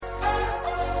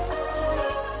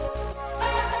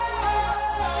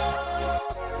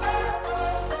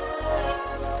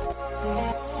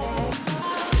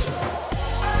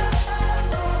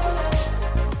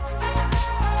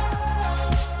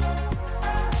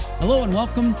Hello and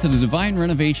welcome to the Divine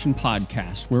Renovation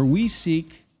Podcast, where we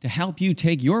seek to help you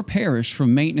take your parish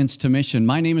from maintenance to mission.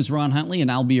 My name is Ron Huntley,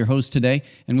 and I'll be your host today.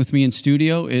 And with me in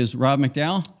studio is Rob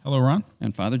McDowell. Hello, Ron.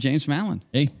 And Father James Mallon.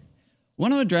 Hey. I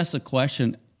want to address a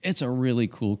question. It's a really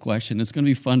cool question. It's going to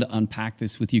be fun to unpack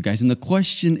this with you guys. And the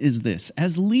question is this: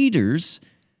 as leaders,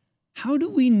 how do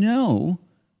we know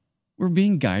we're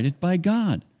being guided by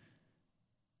God?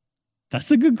 That's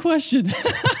a good question.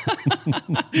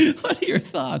 What are your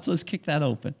thoughts? Let's kick that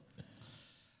open.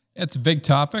 It's a big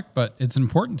topic, but it's an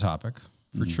important topic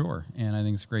for sure. And I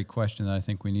think it's a great question that I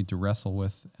think we need to wrestle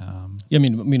with. I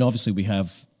mean, obviously we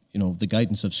have, the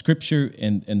guidance of Scripture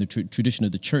and the tradition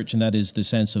of the church, and that is the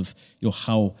sense of,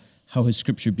 how is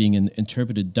Scripture being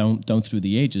interpreted down through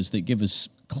the ages that give us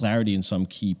clarity in some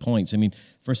key points. I mean,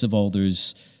 first of all,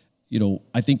 there's,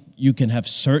 I think you can have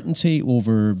certainty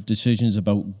over decisions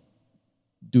about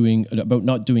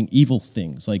not doing evil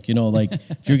things. Like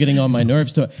if you're getting on my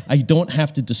nerves, I don't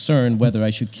have to discern whether I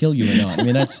should kill you or not. I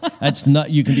mean, that's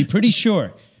not, you can be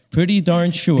pretty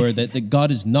darn sure that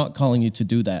God is not calling you to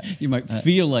do that. You might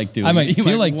feel like doing it. I might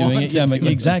feel like doing it. Yeah,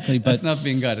 exactly. But that's not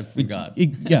being guided from God.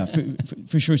 Yeah,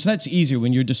 for sure. So that's easier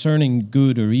when you're discerning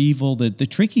good or evil. The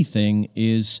tricky thing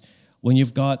is when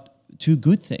you've got two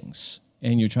good things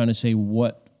and you're trying to say,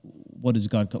 what is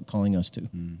God calling us to?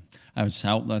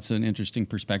 That's an interesting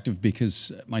perspective,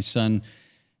 because my son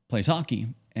plays hockey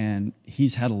and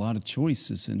he's had a lot of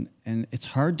choices, and it's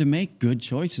hard to make good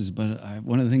choices. But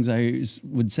one of the things I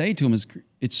would say to him is,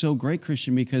 it's so great,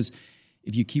 Christian, because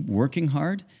if you keep working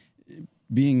hard,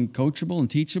 being coachable and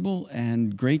teachable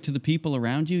and great to the people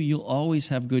around you, you'll always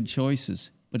have good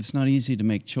choices. But it's not easy to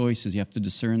make choices. You have to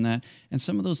discern that. And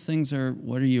some of those things are,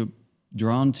 what are you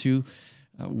drawn to?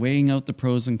 Weighing out the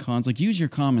pros and cons, like use your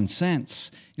common sense.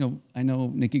 I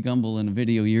know Nicky Gumbel in a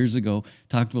video years ago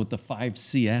talked about the 5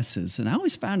 CSs, and I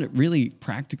always found it really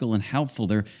practical and helpful.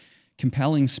 They're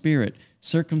compelling spirit,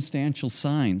 circumstantial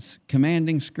signs,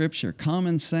 commanding scripture,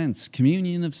 common sense,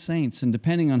 communion of saints, and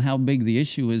depending on how big the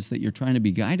issue is that you're trying to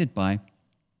be guided by,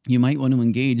 you might want to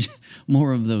engage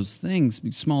more of those things.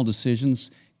 Small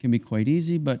decisions can be quite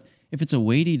easy, but if it's a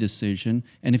weighty decision,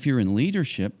 and if you're in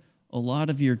leadership, a lot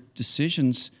of your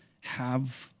decisions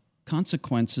have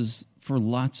consequences for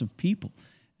lots of people.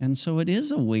 And so it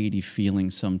is a weighty feeling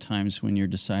sometimes when you're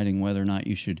deciding whether or not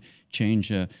you should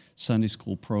change a Sunday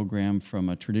school program from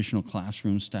a traditional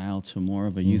classroom style to more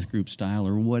of a youth group style,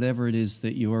 or whatever it is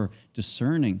that you're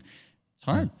discerning. It's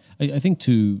hard. I think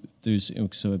too, there's,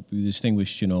 so we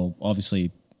distinguished,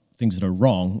 obviously things that are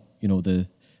wrong, that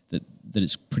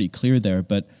it's pretty clear there,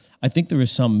 but I think there are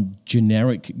some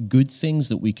generic good things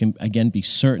that we can, again, be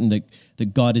certain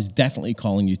that God is definitely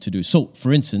calling you to do. So,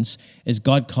 for instance, is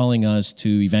God calling us to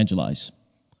evangelize?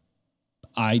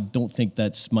 I don't think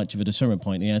that's much of a discernment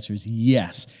point. The answer is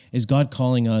yes. Is God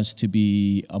calling us to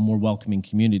be a more welcoming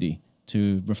community,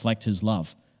 to reflect His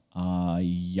love?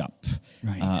 Yup.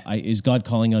 Right. Is God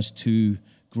calling us to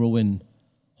grow in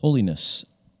holiness?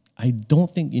 I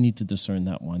don't think you need to discern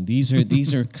that one. These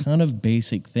are kind of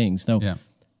basic things. Now, Yeah.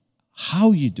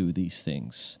 How you do these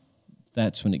things,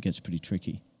 that's when it gets pretty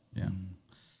tricky. Yeah.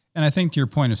 And I think to your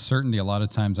point of certainty, a lot of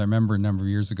times, I remember a number of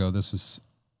years ago, this was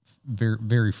very,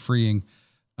 very freeing.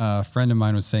 A friend of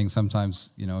mine was saying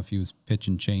sometimes, if he was pitch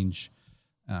and change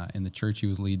in the church he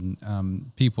was leading,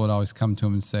 people would always come to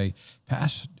him and say,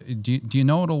 "Pash, do you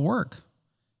know it'll work?"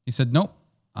 He said, "Nope.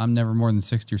 I'm never more than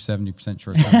 60 or 70%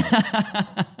 sure."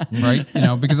 Right?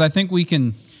 Because I think we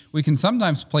can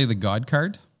sometimes play the God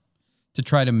card to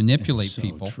try to manipulate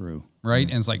people. True. Right?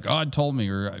 And it's like, God told me,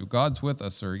 or God's with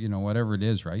us, or, whatever it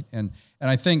is, right? And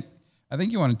I think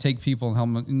you want to take people and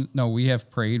help them. No, we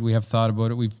have prayed, we have thought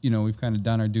about it, we've kind of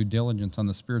done our due diligence on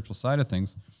the spiritual side of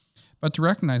things, but to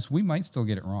recognize we might still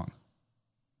get it wrong,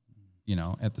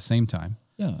 at the same time.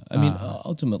 Yeah. I mean,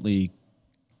 ultimately,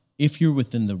 if you're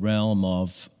within the realm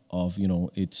of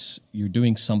you're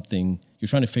doing something, you're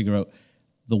trying to figure out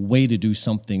the way to do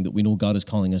something that we know God is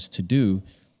calling us to do,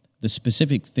 the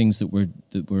specific things that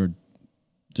we're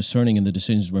discerning in the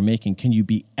decisions we're making, can you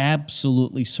be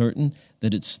absolutely certain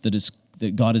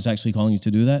that God is actually calling you to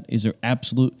do that? Is there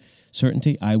absolute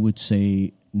certainty? I would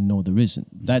say no, there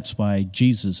isn't. That's why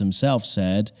Jesus himself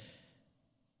said,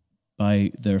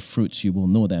 "By their fruits you will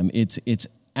know them." It's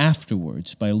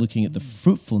afterwards, by looking at the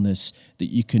fruitfulness,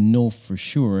 that you can know for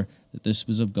sure that this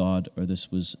was of God or this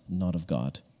was not of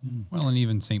God. Well, and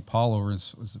even St. Paul over in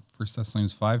 1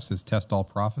 Thessalonians 5 says, "Test all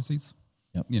prophecies."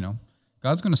 Yep.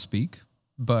 God's going to speak,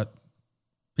 but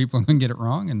people are going to get it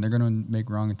wrong, and they're going to make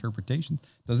wrong interpretations.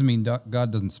 Doesn't mean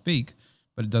God doesn't speak,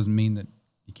 but it doesn't mean that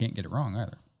you can't get it wrong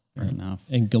either. Fair enough.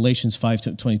 In Galatians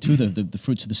 5:22, the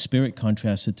fruits of the Spirit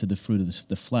contrasted to the fruit of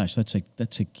the flesh. That's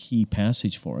a key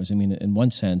passage for us. I mean, in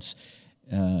one sense,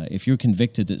 if you're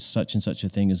convicted that such and such a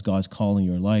thing is God's calling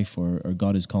your life, or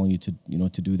God is calling you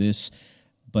to do this,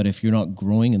 but if you're not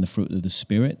growing in the fruit of the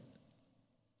Spirit,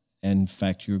 and in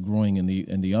fact you're growing in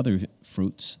the other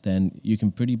fruits, then you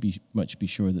can much be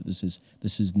sure that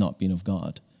this is not being of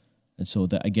God. And so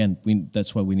that again,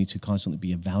 that's why we need to constantly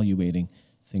be evaluating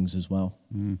things as well.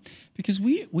 Because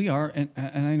we are,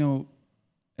 and I know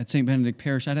at St. Benedict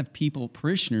Parish, I'd have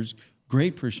parishioners,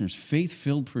 great parishioners,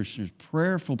 faith-filled parishioners,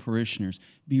 prayerful parishioners,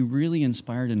 be really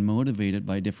inspired and motivated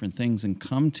by different things and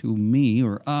come to me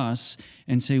or us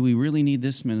and say, we really need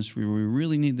this ministry, or we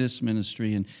really need this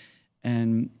ministry.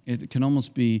 And it can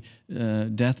almost be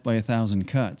death by 1,000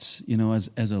 cuts,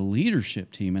 as a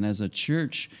leadership team and as a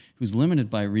church who's limited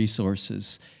by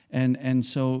resources. And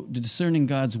so discerning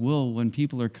God's will when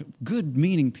people are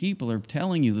good-meaning people are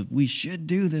telling you that we should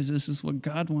do this is what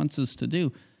God wants us to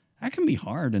do, that can be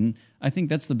hard. And I think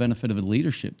that's the benefit of a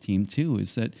leadership team too,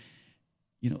 is that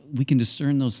we can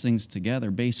discern those things together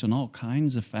based on all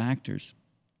kinds of factors.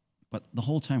 But the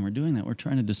whole time we're doing that, we're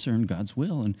trying to discern God's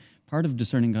will. And part of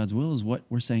discerning God's will is what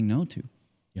we're saying no to.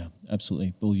 Yeah,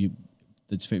 absolutely. Well,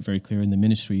 that's very clear in the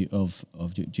ministry of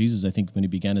Jesus. I think when he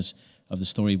began his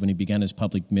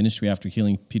public ministry after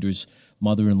healing Peter's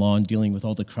mother-in-law and dealing with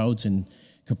all the crowds in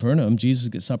Capernaum, Jesus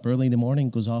gets up early in the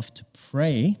morning, goes off to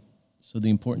pray. So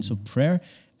the importance of prayer.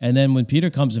 And then when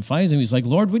Peter comes and finds him, he's like,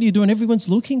 Lord, what are you doing? Everyone's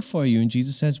looking for you. And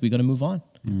Jesus says, we got to move on.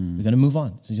 We got to move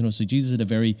on. So Jesus had a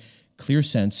very clear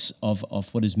sense of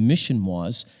what his mission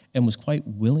was, and was quite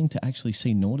willing to actually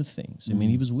say no to things. I mean,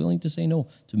 he was willing to say no,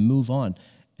 to move on.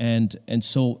 And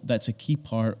so that's a key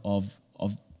part of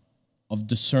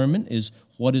discernment, is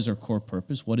what is our core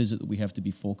purpose? What is it that we have to be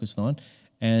focused on?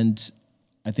 And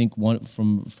I think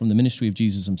from the ministry of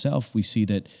Jesus himself, we see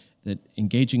that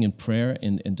engaging in prayer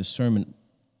and discernment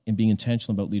and being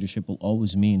intentional about leadership will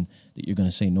always mean that you're going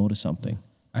to say no to something.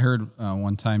 I heard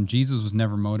one time Jesus was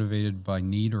never motivated by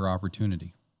need or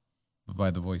opportunity, but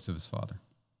by the voice of his Father.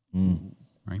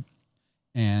 Right?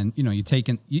 And you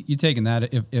taking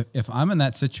that. If I'm in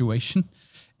that situation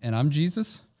and I'm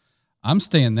Jesus, I'm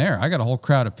staying there. I got a whole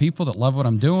crowd of people that love what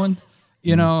I'm doing,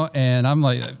 and I'm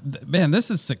like, man,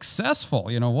 this is successful.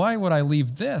 Why would I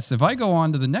leave this? If I go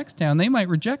on to the next town, they might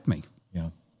reject me.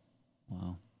 Yeah.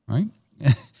 Wow. Right?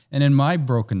 And in my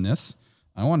brokenness,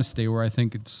 I want to stay where I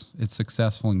think it's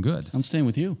successful and good. I'm staying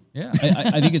with you. Yeah,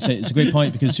 I think it's a great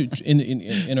point, because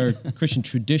in our Christian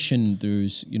tradition,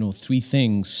 there's three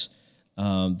things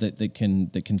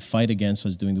that can fight against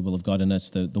us doing the will of God, and that's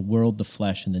the world, the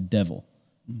flesh, and the devil.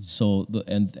 So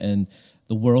the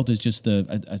world is just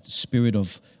a spirit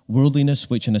of worldliness,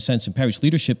 which in a sense in parish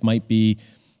leadership might be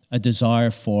a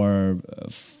desire for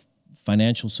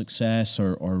financial success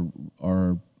or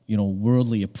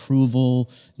worldly approval.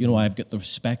 I've got the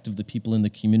respect of the people in the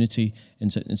community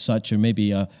and such, or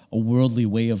maybe a worldly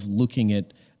way of looking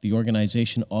at the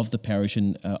organization of the parish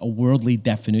and a worldly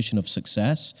definition of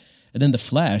success. And then the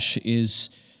flesh is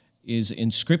in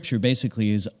Scripture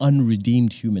basically is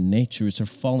unredeemed human nature. It's our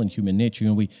fallen human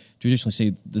nature. We traditionally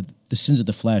say the sins of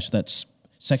the flesh, that's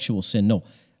sexual sin. No,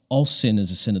 all sin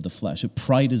is a sin of the flesh.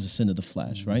 Pride is a sin of the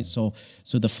flesh, right? So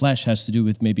the flesh has to do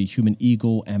with maybe human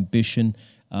ego, ambition,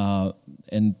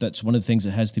 and that's one of the things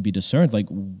that has to be discerned. Like,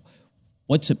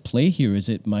 what's at play here? Is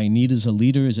it my need as a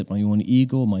leader? Is it my own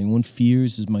ego, my own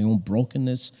fears? Is it my own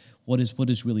brokenness? What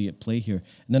is really at play here?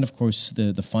 And then, of course,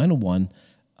 the final one,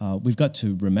 we've got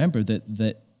to remember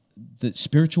that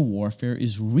spiritual warfare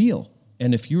is real.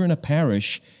 And if you're in a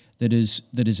parish that is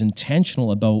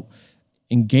intentional about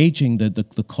engaging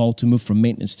the call to move from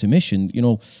maintenance to mission,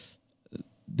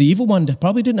 the evil one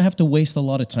probably didn't have to waste a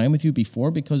lot of time with you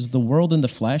before, because the world and the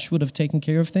flesh would have taken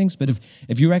care of things. But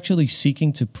if you're actually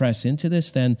seeking to press into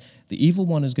this, then the evil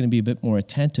one is going to be a bit more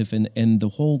attentive, and the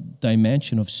whole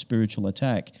dimension of spiritual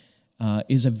attack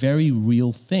is a very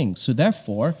real thing. So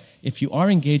therefore, if you are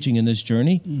engaging in this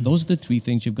journey, those are the three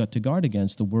things you've got to guard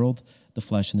against: the world, the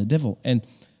flesh, and the devil. And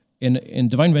in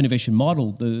Divine Renovation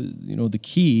model, the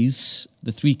keys,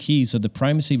 the three keys are the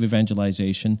primacy of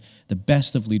evangelization, the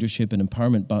best of leadership, and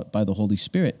empowerment by the Holy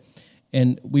Spirit.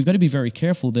 And we've got to be very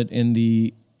careful that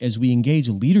as we engage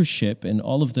leadership and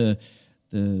all of the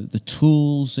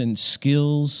tools and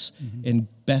skills and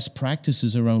best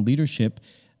practices around leadership,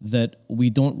 that we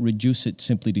don't reduce it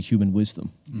simply to human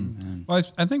wisdom. Well,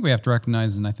 I think we have to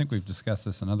recognize, and I think we've discussed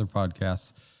this in other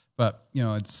podcasts, but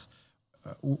it's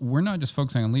we're not just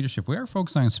focusing on leadership; we are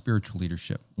focusing on spiritual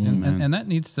leadership, and that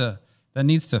needs to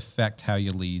affect how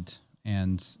you lead.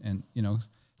 And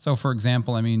So, for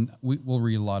example, I mean, we'll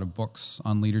read a lot of books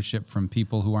on leadership from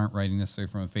people who aren't writing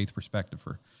necessarily from a faith perspective,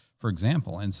 for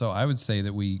example. And so I would say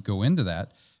that we go into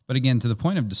that. But again, to the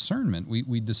point of discernment,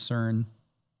 we discern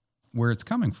where it's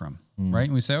coming from, right?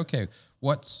 And we say, okay,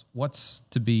 what's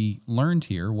to be learned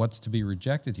here? What's to be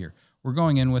rejected here? We're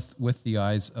going in with the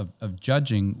eyes of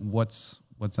judging what's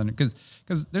under,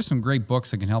 because there's some great books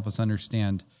that can help us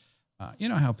understand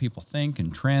how people think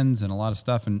and trends and a lot of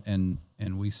stuff, and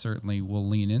we certainly will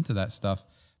lean into that stuff.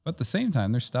 But at the same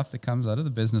time, there's stuff that comes out of the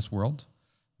business world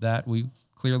that we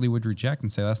clearly would reject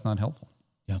and say that's not helpful.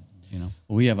 Yeah.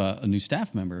 Well, we have a new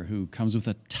staff member who comes with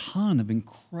a ton of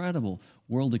incredible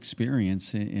world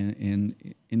experience in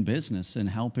business and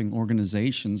helping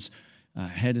organizations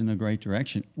head in a great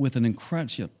direction with an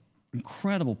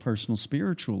incredible personal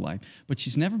spiritual life, but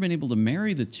she's never been able to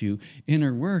marry the two in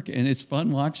her work. And it's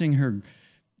fun watching her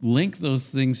link those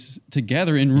things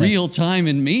together in real time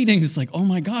in meetings. It's like, oh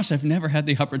my gosh, I've never had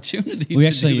the opportunity to do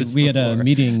this we before. had a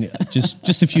meeting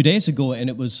just a few days ago,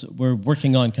 and we're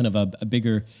working on kind of a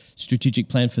bigger strategic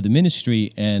plan for the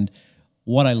ministry. And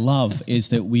what I love is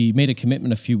that we made a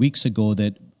commitment a few weeks ago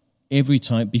that every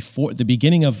time before the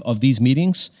beginning of these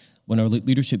meetings, when our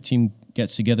leadership team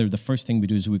gets together, the first thing we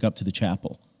do is we go up to the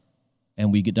chapel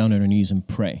and we get down on our knees and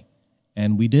pray.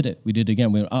 And we did it. We did it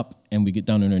again. We were up and we get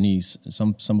down on our knees.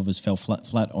 Some of us fell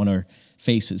flat on our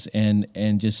faces and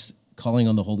just calling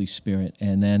on the Holy Spirit.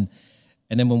 And then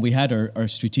when we had our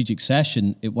strategic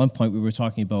session, at one point we were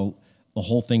talking about the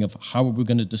whole thing of how are we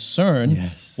going to discern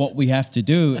what we have to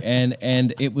do.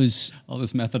 And it was all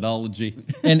this methodology.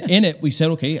 And in it, we said,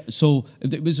 okay, so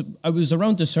I was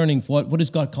around discerning what is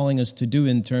God calling us to do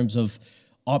in terms of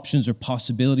options or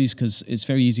possibilities, because it's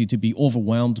very easy to be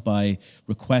overwhelmed by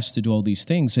requests to do all these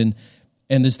things. And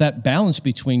there's that balance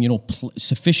between,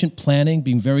 sufficient planning,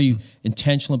 being very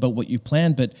intentional about what you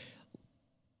plan,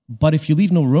 but if you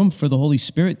leave no room for the Holy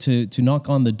Spirit to knock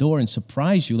on the door and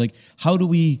surprise you, like how do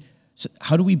we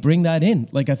bring that in?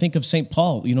 Like I think of St.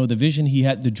 Paul, the vision he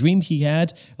had, the dream he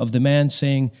had of the man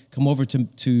saying, come over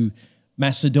to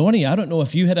Macedonia. I don't know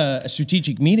if you had a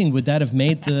strategic meeting, would that have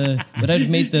made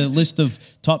the list of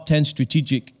top 10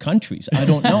 strategic countries? I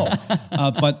don't know.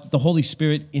 But the Holy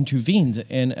Spirit intervened.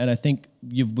 And I think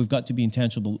we've got to be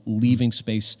intentional, leaving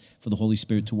space for the Holy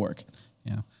Spirit to work.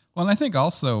 Yeah. Well, and I think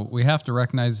also we have to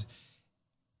recognize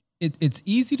it's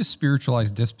easy to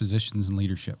spiritualize dispositions in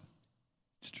leadership.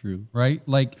 It's true. Right?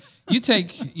 Like you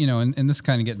take, and this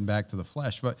kind of getting back to the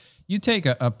flesh, but you take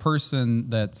a person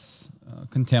that's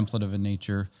contemplative in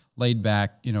nature, laid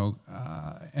back,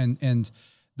 and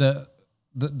the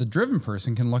driven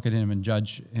person can look at him and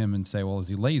judge him and say, well, is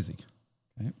he lazy?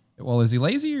 Okay. Well, is he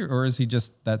lazy or is he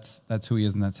just, that's who he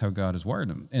is and that's how God has wired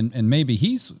him? And maybe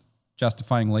he's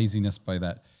justifying laziness by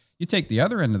that. You take the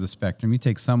other end of the spectrum, you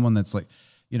take someone that's like,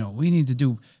 we need to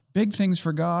do big things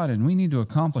for God and we need to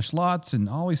accomplish lots and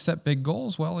always set big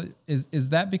goals. Well, is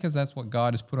that because that's what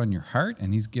God has put on your heart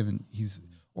and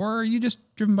or are you just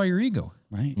driven by your ego?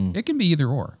 Right. It can be either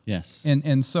or. Yes.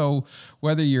 And so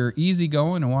whether you're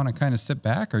easygoing and want to kind of sit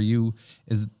back,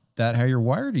 is that how you're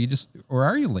wired? Or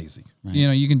are you lazy? Right.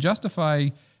 You can justify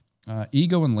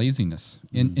ego and laziness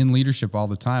in leadership all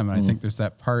the time. And I think there's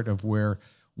that part of where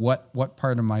what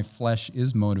part of my flesh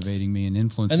is motivating me and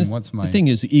influencing the thing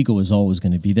is, the ego is always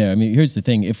going to be there. I mean, here's the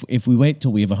thing. If we wait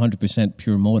till we have 100%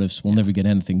 pure motives, we'll never get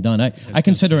anything done. I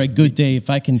consider a good day,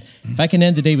 if I can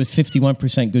end the day with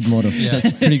 51% good motives, that's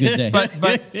a pretty good day.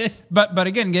 But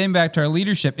again, getting back to our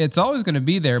leadership, it's always going to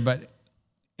be there, but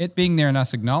it being there and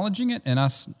us acknowledging it and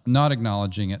us not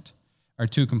acknowledging it are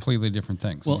two completely different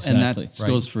things. Well, exactly. And that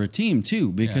goes for a team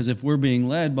too, because if we're being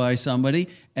led by somebody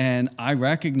and I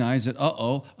recognize that,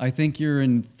 I think you're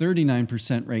in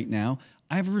 39% right now,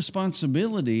 I have a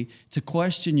responsibility to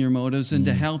question your motives and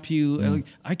to help you.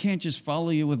 I can't just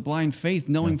follow you with blind faith,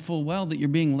 knowing full well that you're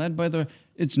being led by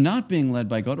it's not being led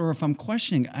by God. Or if I'm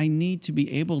questioning, I need to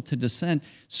be able to dissent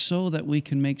so that we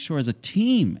can make sure as a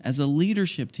team, as a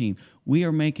leadership team, we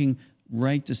are making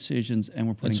right decisions and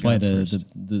we're putting God first.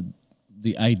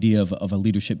 The idea of a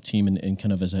leadership team and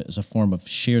kind of as a form of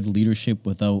shared leadership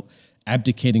without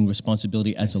abdicating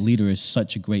responsibility as a leader is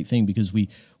such a great thing, because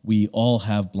we all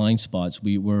have blind spots.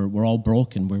 We're all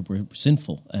broken. We're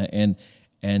sinful, and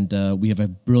we have a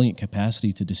brilliant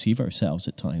capacity to deceive ourselves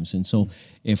at times. And so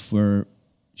if we're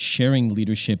sharing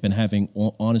leadership and having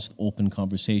honest, open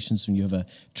conversations, and you have a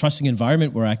trusting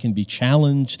environment where I can be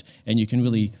challenged and you can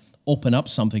really open up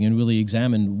something and really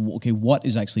examine, okay, what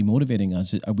is actually motivating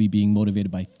us? Are we being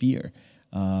motivated by fear,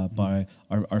 by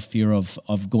our fear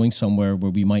of going somewhere where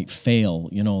we might fail,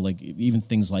 like even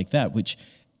things like that, which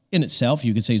in itself,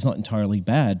 you could say it's not entirely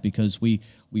bad, because we're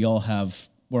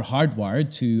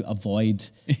hardwired to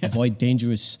avoid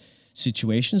dangerous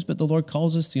situations. But the Lord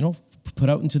calls us to, put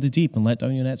out into the deep and let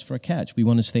down your nets for a catch. We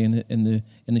want to stay in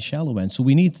the shallow end. So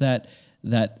we need that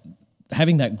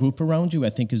having that group around you, I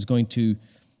think, is going to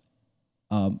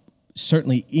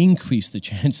certainly increase the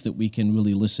chance that we can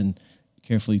really listen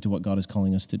carefully to what God is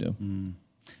calling us to do.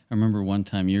 I remember one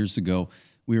time years ago,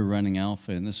 we were running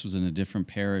Alpha, and this was in a different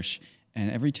parish.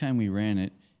 And every time we ran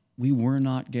it, we were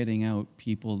not getting out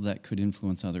people that could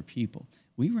influence other people.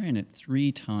 We ran it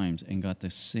 3 times and got the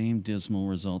same dismal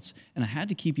results. And I had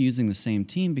to keep using the same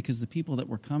team because the people that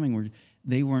were coming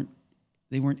they weren't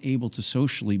able to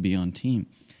socially be on team.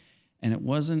 And it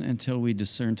wasn't until we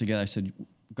discerned together. I said,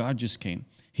 God just came.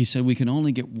 He said, we can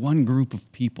only get one group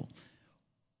of people.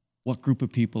 What group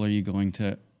of people are you going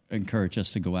to encourage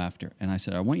us to go after? And I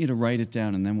said, I want you to write it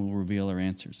down, and then we'll reveal our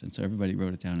answers. And so everybody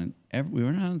wrote it down, and we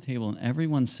went around the table, and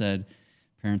everyone said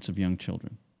parents of young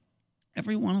children.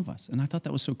 Every one of us. And I thought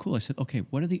that was so cool. I said, okay,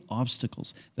 what are the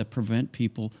obstacles that prevent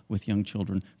people with young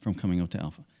children from coming out to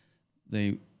Alpha?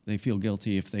 They feel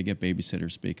guilty if they get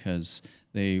babysitters because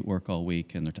they work all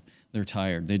week and they're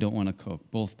tired. They don't want to cook.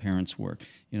 Both parents work.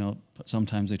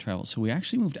 Sometimes they travel. So we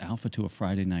actually moved Alpha to a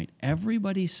Friday night.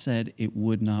 Everybody said it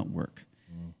would not work.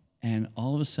 And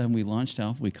all of a sudden, we launched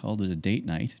Alpha. We called it a date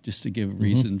night just to give a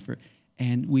reason for.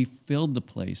 And we filled the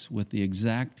place with the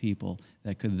exact people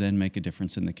that could then make a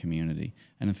difference in the community.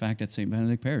 And in fact, at St.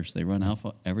 Benedict Parish, they run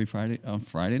Alpha every Friday on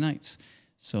Friday nights,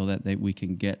 so that we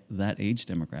can get that age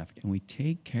demographic, and we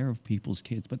take care of people's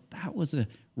kids. But that was a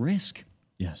risk.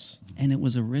 Yes, and it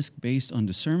was a risk based on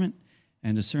discernment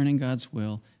and discerning God's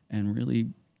will, and really.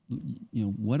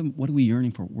 What are we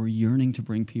yearning for? We're yearning to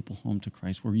bring people home to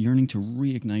Christ. We're yearning to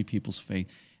reignite people's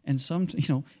faith. And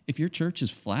if your church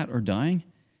is flat or dying,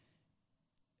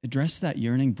 address that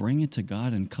yearning, bring it to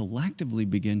God, and collectively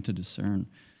begin to discern,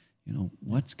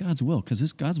 what's God's will?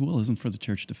 Because God's will isn't for the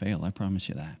church to fail. I promise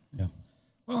you that. Yeah.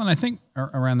 Well, and I think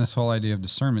around this whole idea of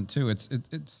discernment too,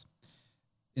 it's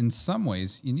in some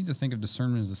ways you need to think of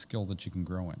discernment as a skill that you can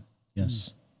grow in.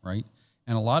 Yes. Right.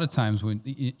 And a lot of times when,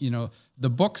 the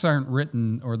books aren't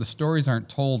written or the stories aren't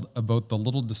told about the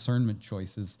little discernment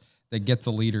choices that gets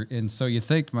a leader in. So you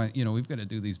think, we've got to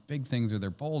do these big things, or they're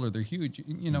bold or they're huge,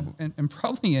 and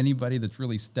probably anybody that's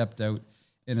really stepped out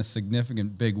in a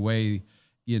significant big way,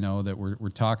 that we're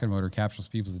talking about or captures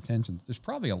people's attention. There's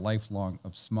probably a lifelong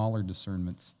of smaller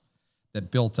discernments that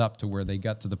built up to where they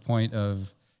got to the point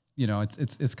of,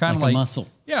 it's kind of like a muscle.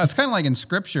 Yeah. It's kind of like in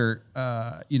scripture,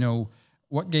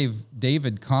 what gave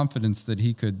David confidence that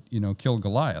he could, kill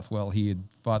Goliath? Well, he had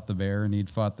fought the bear and he'd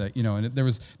fought that, and there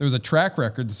was a track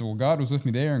record that said, well, God was with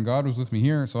me there and God was with me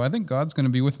here, so I think God's going to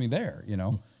be with me there,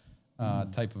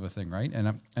 type of a thing, right?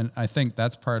 And I think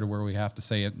that's part of where we have to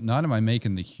say it. Not am I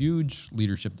making the huge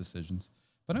leadership decisions,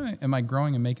 but am I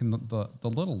growing and making the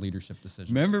little leadership decisions?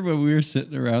 Remember when we were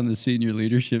sitting around the senior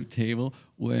leadership table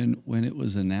when it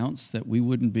was announced that we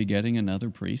wouldn't be getting another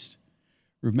priest?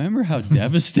 Remember how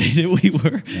devastated we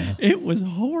were? Yeah. It was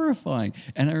horrifying.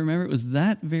 And I remember it was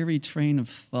that very train of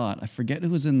thought. I forget who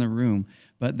was in the room,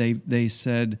 but they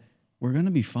said, we're going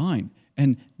to be fine.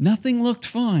 And nothing looked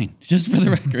fine, just for the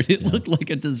record. It looked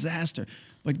like a disaster.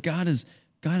 But God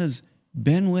has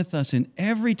been with us, and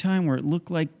every time where it looked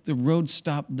like the road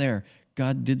stopped there,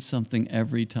 God did something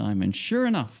every time. And sure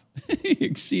enough, he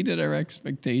exceeded our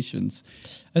expectations.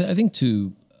 I think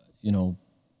the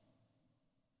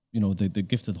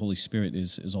gift of the Holy Spirit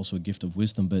is also a gift of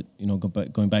wisdom. But,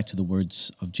 going back to the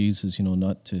words of Jesus,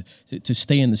 not to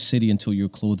stay in the city until you're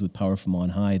clothed with power from on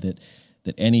high, that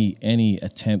any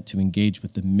attempt to engage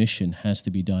with the mission has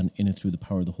to be done in and through the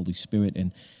power of the Holy Spirit.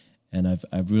 And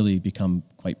I've really become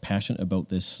quite passionate about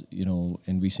this,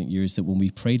 in recent years, that when we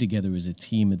pray together as a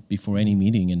team before any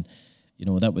meeting, and,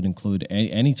 that would include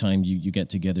any time you get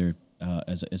together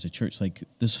as a church, like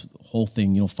this whole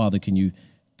thing, Father, can you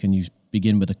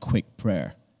begin with a quick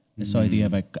prayer? This idea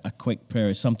of a quick prayer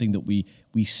is something that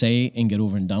we say and get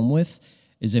over and done with,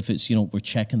 as if it's, we're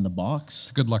checking the box.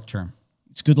 It's a good luck charm.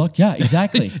 It's good luck. Yeah,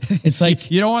 exactly. It's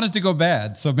like, you don't want it to go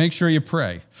bad, so make sure you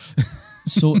pray.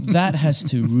 So that has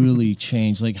to really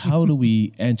change. Like, how do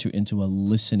we enter into a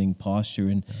listening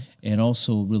posture and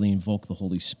also really invoke the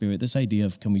Holy Spirit? This idea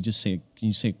of, can you say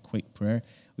a quick prayer?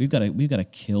 We've got to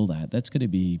kill that. That's going to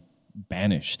be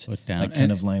banished. Put down that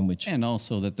kind of language. And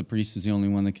also that the priest is the only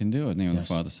one that can do it. In the name of the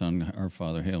Father, Son, our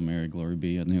Father, Hail Mary, glory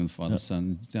be. In the name of the Father,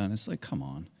 Son, done. It's like, come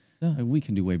on. Yeah. We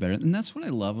can do way better. And that's what I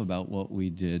love about what we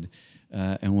did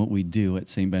and what we do at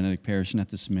St. Benedict Parish and at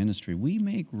this ministry. We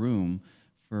make room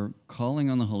for calling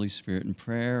on the Holy Spirit in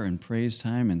prayer and praise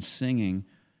time and singing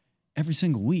every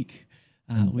single week.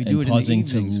 We and do it pausing in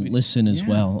the evenings. to listen as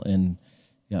well. And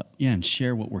and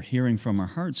share what we're hearing from our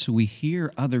hearts, so we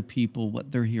hear other people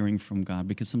what they're hearing from God,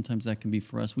 because sometimes that can be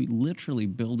for us. We literally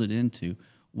build it into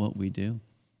what we do.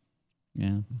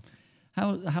 Yeah.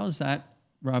 How is that,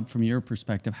 Rob, from your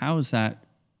perspective? How has that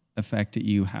affected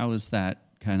you? How is that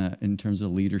kind of in terms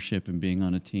of leadership and being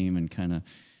on a team, and kind of,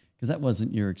 because that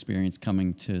wasn't your experience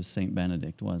coming to St.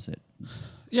 Benedict, was it?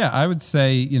 Yeah, I would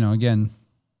say, again,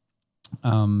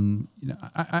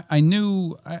 I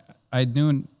knew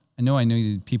I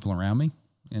needed people around me,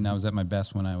 and I was at my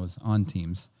best when I was on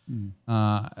teams.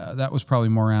 That was probably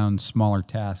more around smaller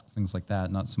tasks, things like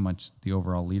that, not so much the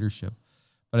overall leadership.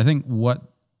 But I think what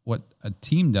a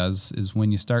team does is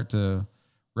when you start to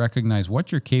recognize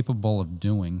what you're capable of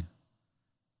doing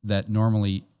that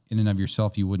normally in and of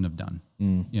yourself you wouldn't have done.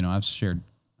 I've shared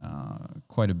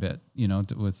quite a bit,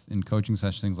 in coaching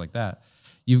sessions, things like that.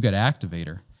 You've got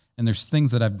activator, and there's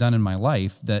things that I've done in my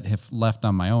life that have left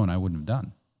on my own I wouldn't have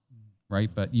done. Right.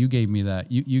 But you gave me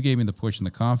that, you gave me the push and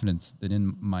the confidence that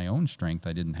in my own strength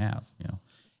I didn't have,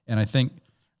 And I think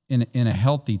in a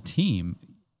healthy team,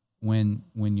 when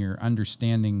you're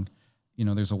understanding,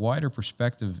 there's a wider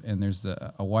perspective, and there's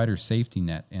a wider safety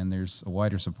net, and there's a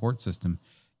wider support system,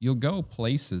 you'll go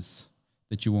places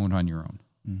that you won't on your own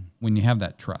when you have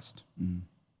that trust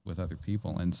with other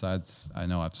people. And so I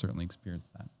know I've certainly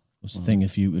experienced that. That's the thing.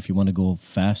 If you want to go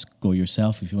fast, go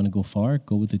yourself. If you want to go far,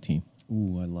 go with the team.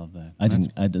 Ooh, I love that. I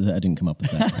didn't come up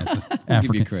with that. I'll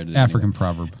give you credit African anyway.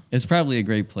 proverb. It's probably a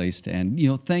great place to end.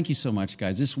 Thank you so much,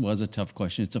 guys. This was a tough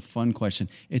question. It's a fun question.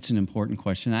 It's an important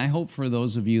question. I hope for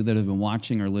those of you that have been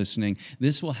watching or listening,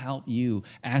 this will help you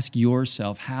ask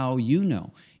yourself how you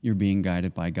know you're being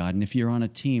guided by God. And if you're on a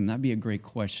team, that'd be a great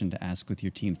question to ask with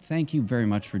your team. Thank you very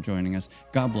much for joining us.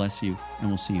 God bless you, and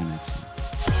we'll see you next time.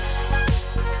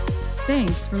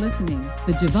 Thanks for listening.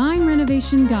 The Divine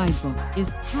Renovation Guidebook is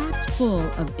packed full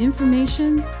of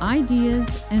information,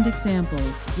 ideas, and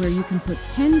examples where you can put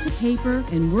pen to paper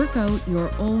and work out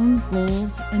your own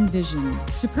goals and vision.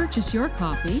 To purchase your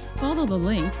copy, follow the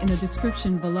link in the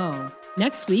description below.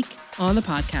 Next week on the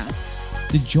podcast.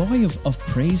 The joy of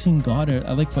praising God.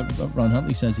 I like what Ron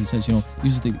Huntley says. He says,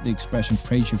 uses the expression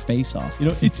 "praise your face off."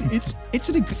 It's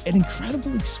an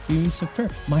incredible experience of prayer.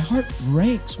 My heart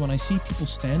breaks when I see people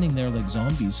standing there like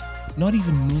zombies, not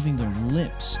even moving their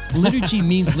lips. Liturgy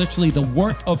means literally the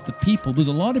work of the people. There's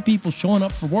a lot of people showing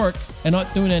up for work and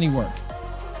not doing any work.